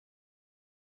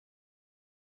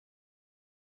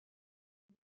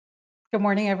Good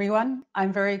morning, everyone.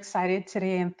 I'm very excited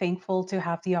today and thankful to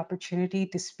have the opportunity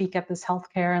to speak at this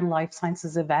healthcare and life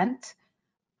sciences event.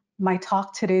 My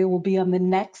talk today will be on the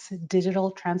next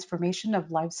digital transformation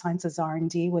of life sciences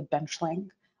R&D with Benchling.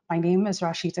 My name is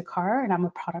Rashida Kar, and I'm a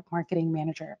product marketing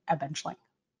manager at Benchling.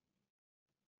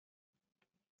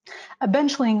 At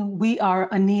Benchling, we are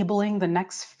enabling the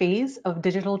next phase of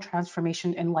digital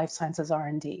transformation in life sciences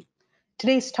R&D.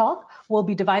 Today's talk will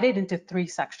be divided into 3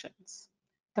 sections.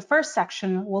 The first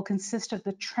section will consist of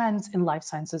the trends in life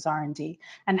sciences R&D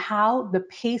and how the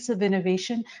pace of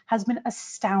innovation has been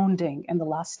astounding in the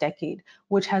last decade,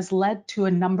 which has led to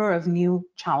a number of new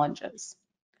challenges.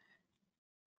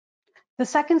 The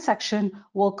second section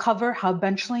will cover how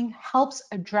Benchling helps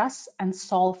address and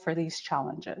solve for these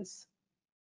challenges.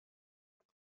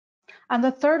 And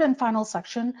the third and final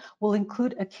section will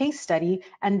include a case study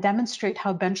and demonstrate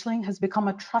how Benchling has become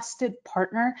a trusted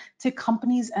partner to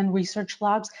companies and research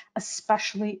labs,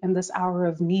 especially in this hour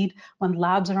of need when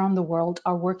labs around the world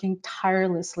are working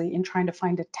tirelessly in trying to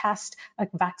find a test, a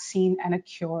vaccine, and a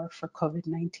cure for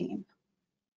COVID-19.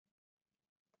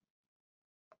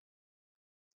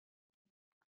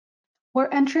 We're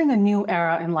entering a new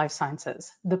era in life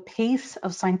sciences. The pace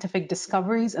of scientific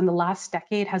discoveries in the last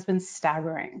decade has been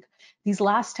staggering. These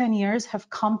last 10 years have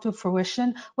come to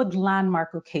fruition with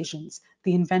landmark occasions,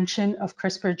 the invention of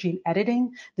CRISPR gene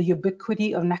editing, the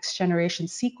ubiquity of next-generation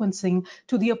sequencing,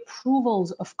 to the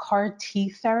approvals of CAR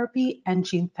T therapy and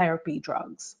gene therapy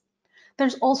drugs.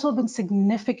 There's also been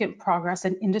significant progress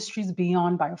in industries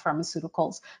beyond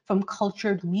biopharmaceuticals, from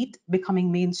cultured meat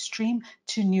becoming mainstream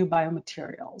to new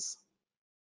biomaterials.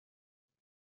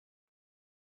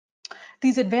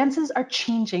 These advances are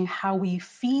changing how we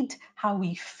feed, how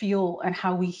we fuel, and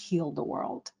how we heal the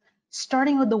world.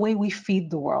 Starting with the way we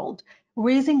feed the world,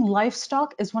 raising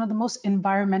livestock is one of the most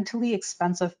environmentally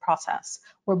expensive processes.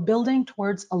 We're building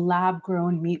towards a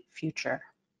lab-grown meat future.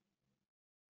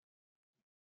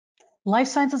 Life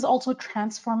science is also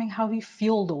transforming how we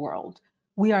fuel the world.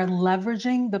 We are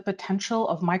leveraging the potential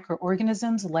of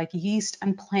microorganisms like yeast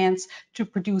and plants to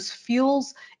produce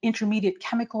fuels, intermediate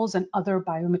chemicals, and other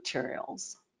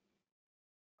biomaterials.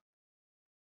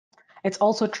 It's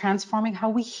also transforming how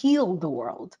we heal the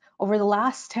world. Over the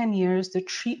last 10 years, the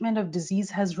treatment of disease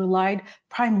has relied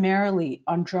primarily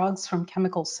on drugs from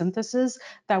chemical synthesis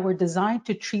that were designed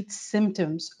to treat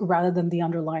symptoms rather than the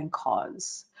underlying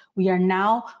cause. We are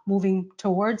now moving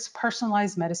towards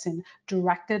personalized medicine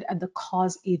directed at the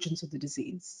cause agents of the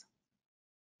disease.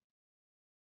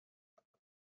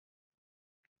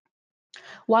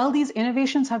 While these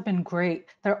innovations have been great,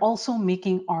 they're also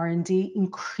making R&D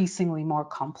increasingly more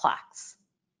complex.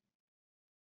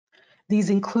 These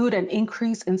include an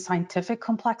increase in scientific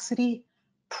complexity,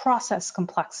 process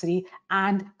complexity,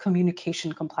 and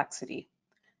communication complexity.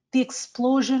 The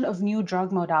explosion of new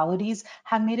drug modalities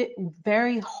have made it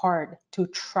very hard to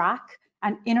track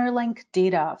and interlink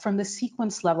data from the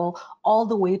sequence level all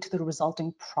the way to the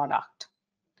resulting product.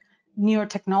 Newer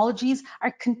technologies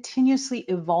are continuously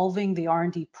evolving the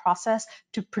R&D process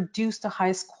to produce the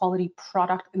highest quality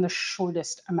product in the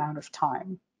shortest amount of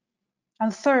time.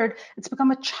 And third, it's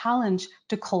become a challenge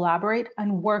to collaborate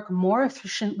and work more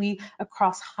efficiently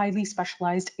across highly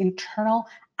specialized internal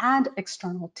and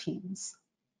external teams.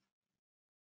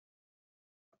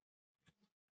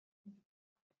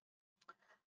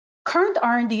 Current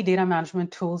R&D data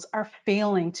management tools are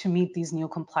failing to meet these new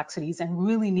complexities and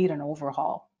really need an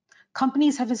overhaul.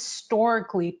 Companies have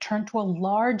historically turned to a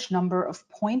large number of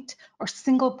point or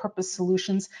single-purpose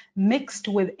solutions mixed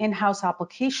with in-house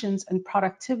applications and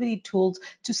productivity tools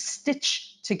to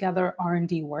stitch together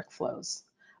R&D workflows.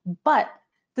 But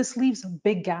this leaves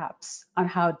big gaps on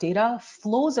how data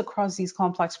flows across these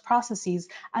complex processes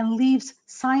and leaves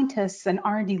scientists and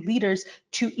R&D leaders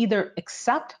to either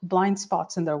accept blind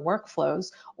spots in their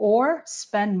workflows or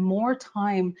spend more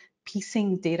time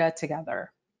piecing data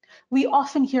together. We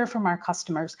often hear from our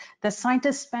customers that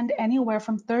scientists spend anywhere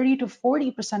from 30 to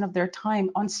 40% of their time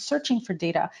on searching for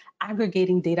data,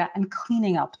 aggregating data, and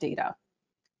cleaning up data.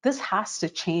 This has to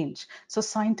change so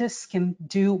scientists can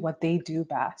do what they do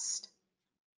best.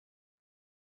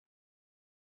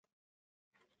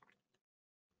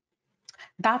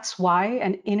 That's why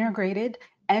an integrated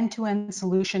end-to-end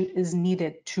solution is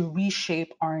needed to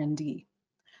reshape R&D.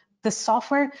 The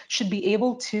software should be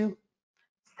able to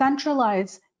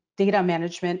centralize data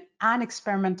management and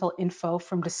experimental info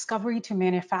from discovery to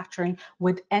manufacturing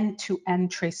with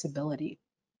end-to-end traceability.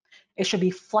 It should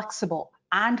be flexible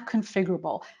and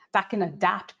configurable that can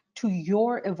adapt to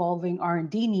your evolving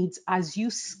R&D needs as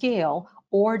you scale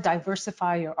or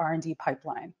diversify your R&D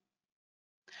pipeline.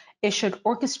 It should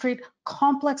orchestrate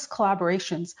complex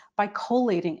collaborations by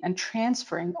collating and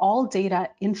transferring all data,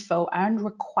 info, and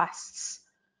requests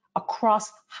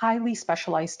across highly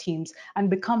specialized teams and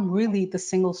become really the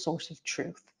single source of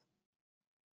truth.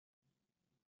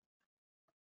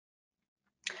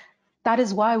 That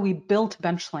is why we built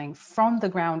Benchling from the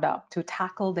ground up to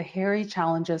tackle the hairy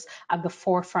challenges at the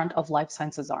forefront of life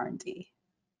sciences R&D.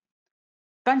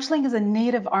 Benchling is a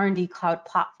native R&D cloud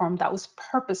platform that was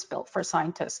purpose-built for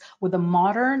scientists with a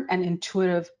modern and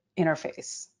intuitive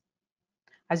interface.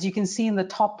 As you can see in the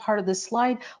top part of this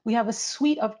slide, we have a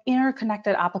suite of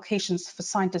interconnected applications for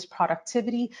scientist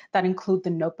productivity that include the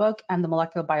notebook and the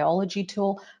molecular biology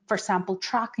tool, for sample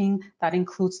tracking that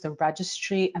includes the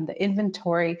registry and the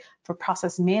inventory, for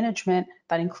process management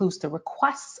that includes the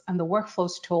requests and the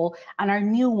workflows tool, and our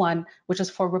new one, which is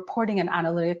for reporting and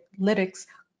analytics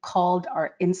called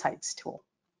our insights tool.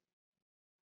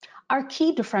 Our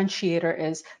key differentiator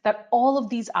is that all of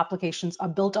these applications are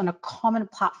built on a common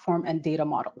platform and data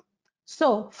model.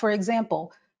 So, for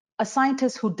example, a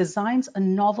scientist who designs a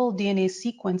novel DNA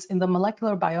sequence in the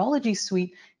molecular biology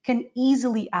suite can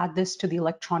easily add this to the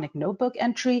electronic notebook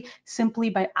entry simply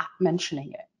by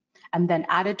mentioning it, and then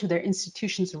add it to their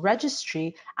institution's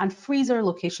registry and freezer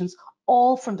locations,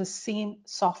 all from the same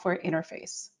software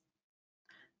interface.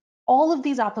 All of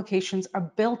these applications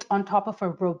are built on top of a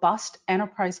robust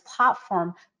enterprise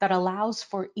platform that allows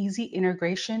for easy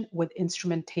integration with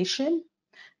instrumentation,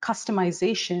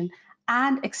 customization,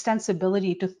 and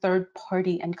extensibility to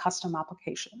third-party and custom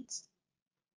applications.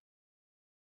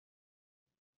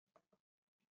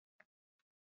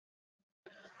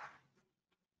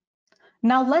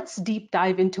 Now let's deep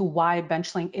dive into why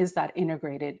Benchling is that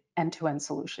integrated end-to-end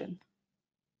solution.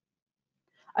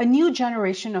 A new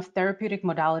generation of therapeutic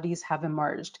modalities have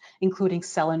emerged, including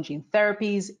cell and gene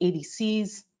therapies,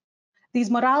 ADCs. These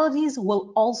modalities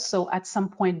will also at some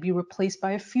point be replaced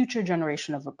by a future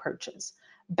generation of approaches.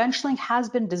 Benchling has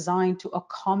been designed to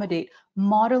accommodate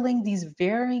modeling these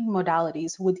varying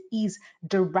modalities with ease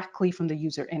directly from the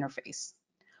user interface.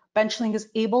 Benchling is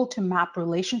able to map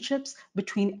relationships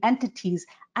between entities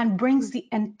and brings the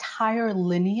entire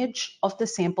lineage of the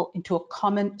sample into a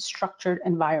common structured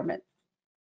environment.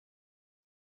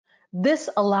 This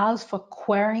allows for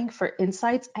querying for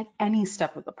insights at any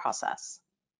step of the process.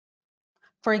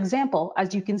 For example,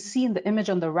 as you can see in the image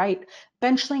on the right,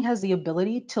 Benchling has the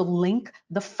ability to link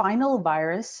the final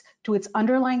virus to its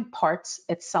underlying parts,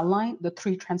 its cell line, the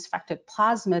 3 transfected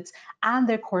plasmids, and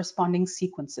their corresponding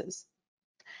sequences.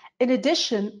 In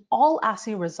addition, all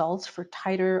assay results for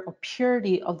titer or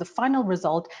purity of the final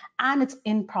result and its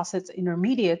in-process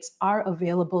intermediates are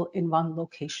available in one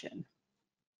location.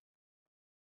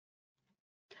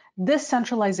 This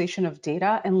centralization of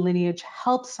data and lineage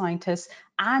helps scientists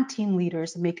and team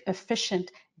leaders make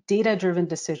efficient, data-driven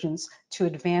decisions to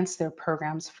advance their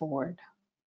programs forward.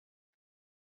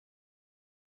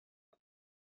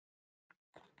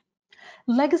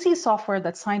 Legacy software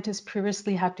that scientists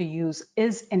previously had to use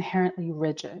is inherently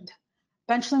rigid.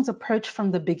 Benchling's approach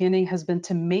from the beginning has been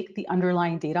to make the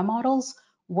underlying data models,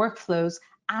 workflows,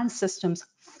 and systems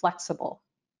flexible.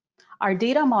 Our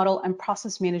data model and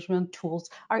process management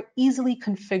tools are easily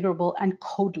configurable and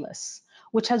codeless,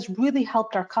 which has really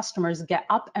helped our customers get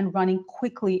up and running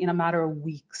quickly in a matter of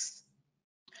weeks.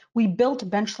 We built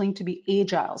Benchling to be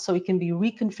agile so it can be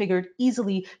reconfigured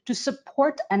easily to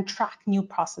support and track new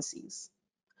processes.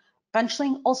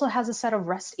 Benchling also has a set of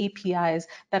REST APIs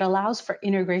that allows for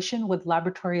integration with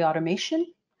laboratory automation,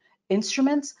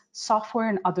 instruments, software,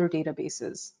 and other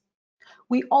databases.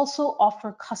 We also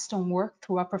offer custom work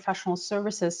through our professional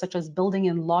services, such as building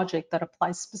in logic that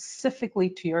applies specifically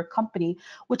to your company,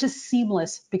 which is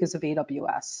seamless because of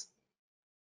AWS.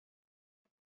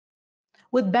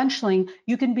 With Benchling,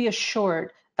 you can be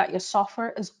assured that your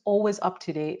software is always up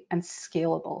to date and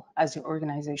scalable as your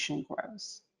organization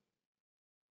grows.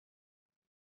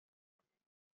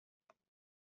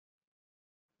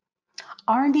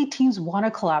 R&D teams want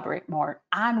to collaborate more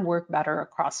and work better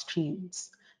across teams.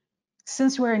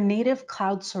 Since we're a native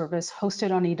cloud service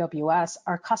hosted on AWS,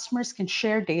 our customers can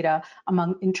share data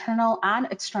among internal and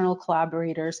external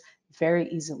collaborators very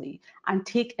easily and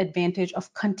take advantage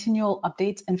of continual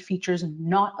updates and features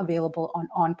not available on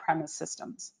on-premise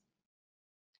systems.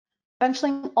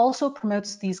 Benchling also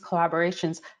promotes these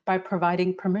collaborations by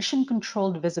providing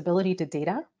permission-controlled visibility to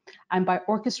data and by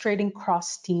orchestrating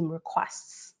cross-team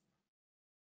requests.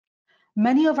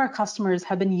 Many of our customers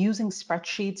have been using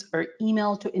spreadsheets or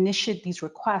email to initiate these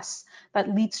requests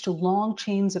that leads to long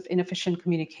chains of inefficient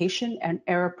communication and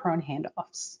error-prone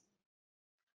handoffs.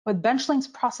 With Benchling's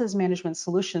process management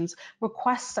solutions,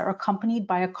 requests are accompanied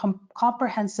by a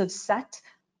comprehensive set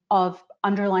of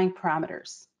underlying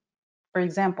parameters. For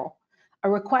example, a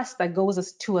request that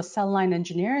goes to a cell line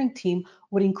engineering team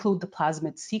would include the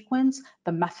plasmid sequence,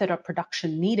 the method of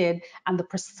production needed, and the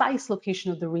precise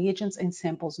location of the reagents and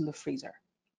samples in the freezer.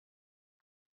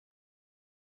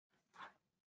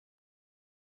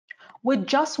 With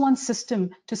just one system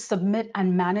to submit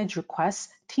and manage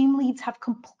requests, team leads have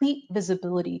complete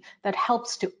visibility that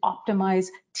helps to optimize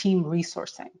team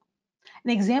resourcing. An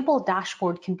example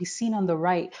dashboard can be seen on the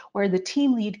right, where the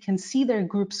team lead can see their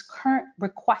group's current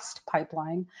request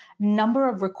pipeline, number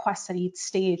of requests at each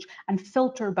stage, and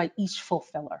filter by each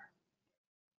fulfiller.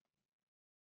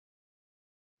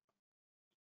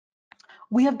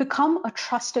 We have become a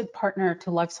trusted partner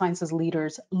to life sciences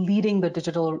leaders leading the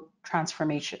digital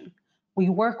transformation. We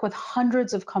work with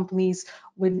hundreds of companies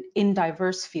in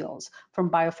diverse fields, from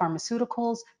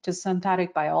biopharmaceuticals to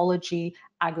synthetic biology,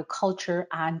 agriculture,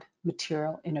 and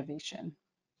material innovation.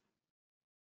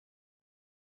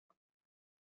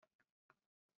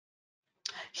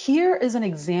 Here is an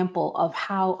example of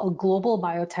how a global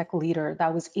biotech leader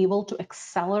that was able to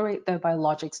accelerate their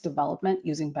biologics development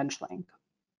using Benchling.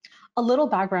 A little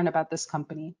background about this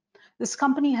company. This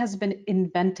company has been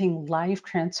inventing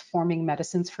life-transforming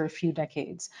medicines for a few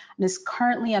decades and is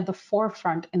currently at the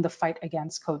forefront in the fight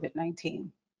against COVID-19.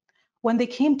 When they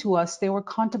came to us, they were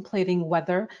contemplating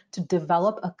whether to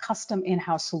develop a custom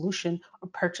in-house solution or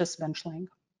purchase Benchling.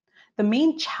 The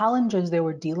main challenges they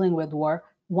were dealing with were,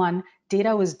 one,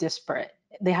 data was disparate.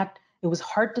 It was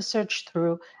hard to search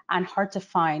through and hard to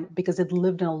find because it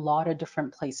lived in a lot of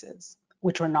different places,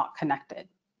 which were not connected,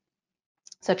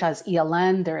 such as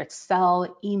ELN, their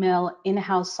Excel, email,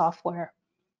 in-house software.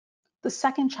 The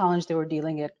second challenge they were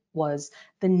dealing with was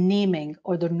the naming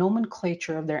or the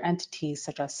nomenclature of their entities,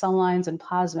 such as cell lines and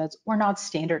plasmids, were not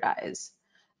standardized.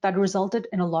 That resulted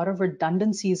in a lot of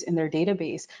redundancies in their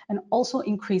database and also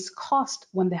increased cost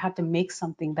when they had to make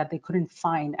something that they couldn't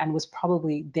find and was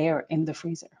probably there in the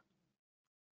freezer.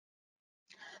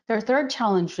 Their third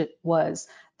challenge was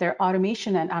their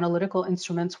automation and analytical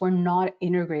instruments were not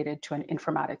integrated to an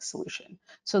informatics solution.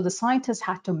 So the scientists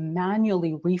had to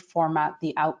manually reformat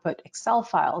the output Excel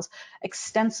files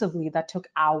extensively that took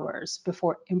hours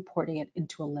before importing it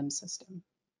into a LIMS system.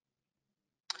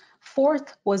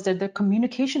 Fourth was that the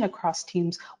communication across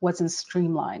teams wasn't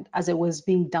streamlined, as it was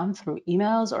being done through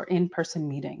emails or in-person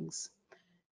meetings.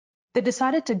 They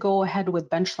decided to go ahead with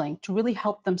Benchling to really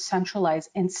help them centralize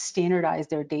and standardize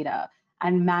their data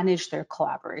and manage their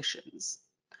collaborations.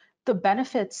 The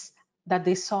benefits that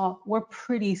they saw were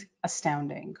pretty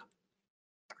astounding.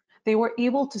 They were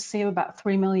able to save about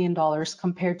 $3 million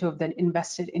compared to have been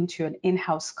invested into an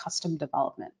in-house custom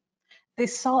development. They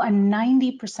saw a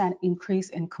 90% increase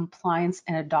in compliance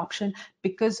and adoption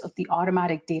because of the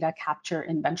automatic data capture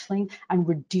in Benchling and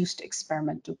reduced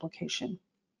experiment duplication.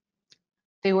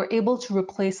 They were able to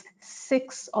replace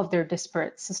 6 of their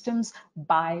disparate systems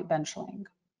by Benchling.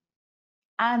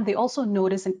 And they also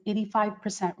noticed an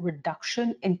 85%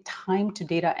 reduction in time to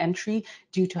data entry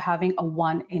due to having a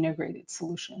one integrated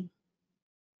solution.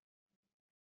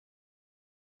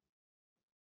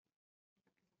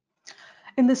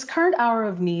 In this current hour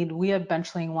of need, we at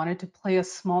Benchling wanted to play a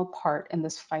small part in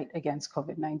this fight against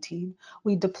COVID-19.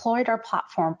 We deployed our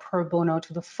platform pro bono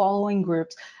to the following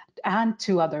groups and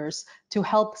to others to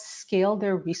help scale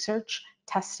their research,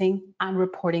 testing, and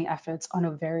reporting efforts on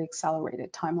a very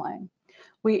accelerated timeline.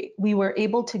 We were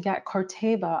able to get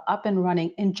Corteva up and running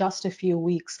in just a few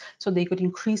weeks so they could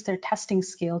increase their testing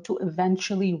scale to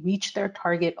eventually reach their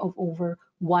target of over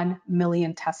 1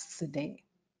 million tests a day.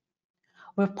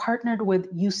 We've partnered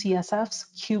with UCSF's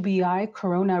QBI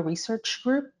Corona Research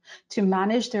Group to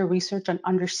manage their research on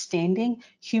understanding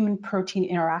human protein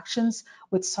interactions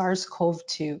with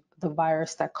SARS-CoV-2, the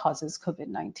virus that causes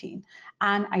COVID-19,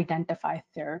 and identify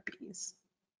therapies.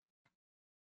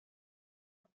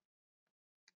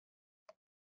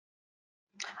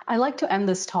 I like to end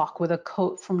this talk with a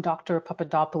quote from Dr.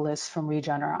 Papadopoulos from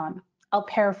Regeneron. I'll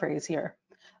paraphrase here,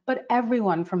 but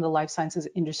everyone from the life sciences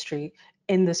industry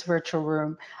in this virtual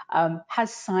room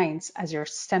has science as your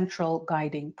central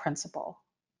guiding principle.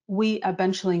 We at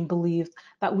Benchling believe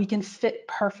that we can fit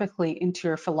perfectly into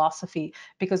your philosophy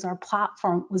because our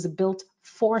platform was built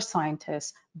for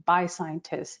scientists, by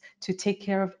scientists, to take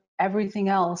care of everything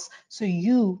else so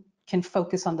you can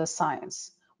focus on the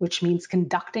science, which means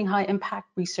conducting high impact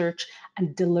research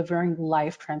and delivering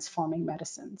life transforming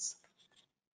medicines.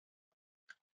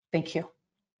 Thank you.